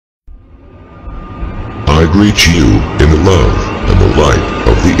I greet you in the love and the light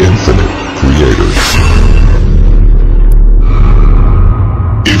of the infinite Creator.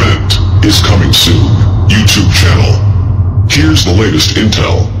 Event is coming soon. YouTube channel. Here's the latest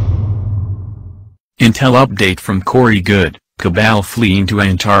intel. Intel update from Goode, cabale fleeing to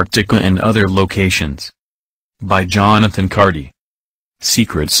Antarctica and other locations. By Jonathan Carty.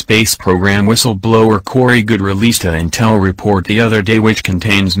 Secret space program whistleblower Goode released an intel report the other day which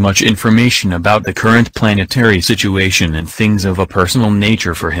contains much information about the current planetary situation and things of a personal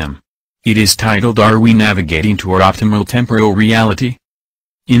nature for him. It is titled "Are We Navigating Toward Optimal Temporal Reality?"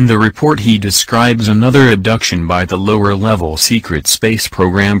 In the report he describes another abduction by the lower-level secret space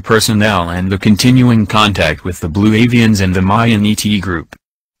program personnel and the continuing contact with the Blue Avians and the Mayan ET group.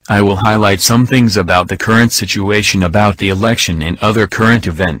 I will highlight some things about the current situation about the election and other current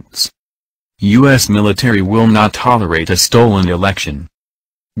events. U.S. military will not tolerate a stolen election.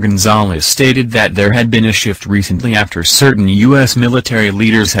 Gonzalez stated that there had been a shift recently after certain U.S. military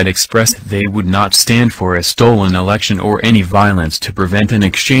leaders had expressed they would not stand for a stolen election or any violence to prevent an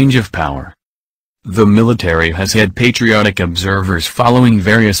exchange of power. The military has had patriotic observers following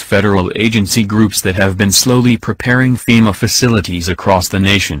various federal agency groups that have been slowly preparing FEMA facilities across the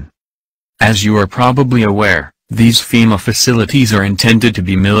nation. As you are probably aware, these FEMA facilities are intended to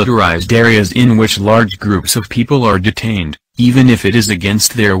be militarized areas in which large groups of people are detained, even if it is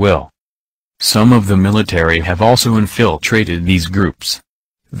against their will. Some of the military have also infiltrated these groups.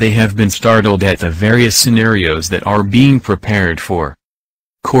 They have been startled at the various scenarios that are being prepared for.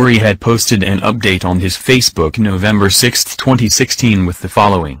 Goode had posted an update on his Facebook November 6, 2016 with the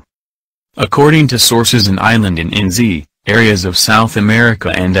following. According to sources, an island in NZ, areas of South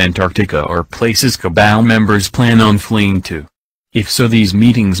America and Antarctica are places cabale members plan on fleeing to. If so, these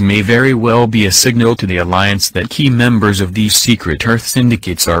meetings may very well be a signal to the alliance that key members of these secret Earth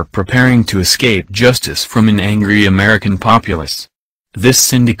syndicates are preparing to escape justice from an angry American populace. This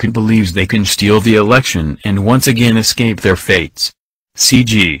syndicate believes they can steal the election and once again escape their fates.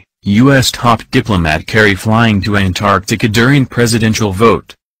 CG, U.S. top diplomat Kerry flying to Antarctica during presidential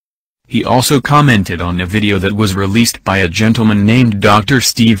vote. He also commented on a video that was released by a gentleman named Dr.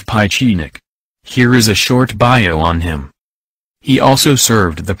 Steve Pieczenik. Here is a short bio on him. He also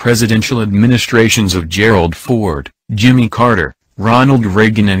served the presidential administrations of Gerald Ford, Jimmy Carter, Ronald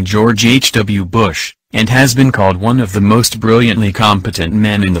Reagan and George H.W. Bush, and has been called one of the most brilliantly competent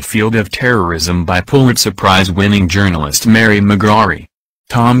men in the field of terrorism by Pulitzer Prize-winning journalist Mary McGrory.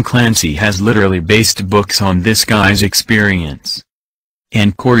 Tom Clancy has literally based books on this guy's experience.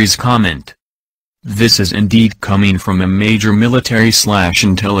 And Goode's comment. This is indeed coming from a major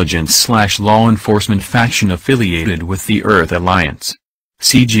military/intelligence/law enforcement faction affiliated with the Earth Alliance.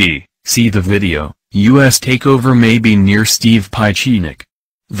 CG, see the video, U.S. takeover may be near Steve Pieczenik.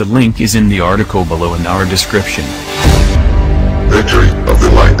 The link is in the article below in our description. Victory of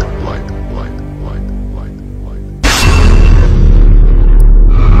the light.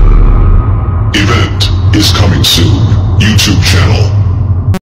 Event is coming soon. YouTube channel.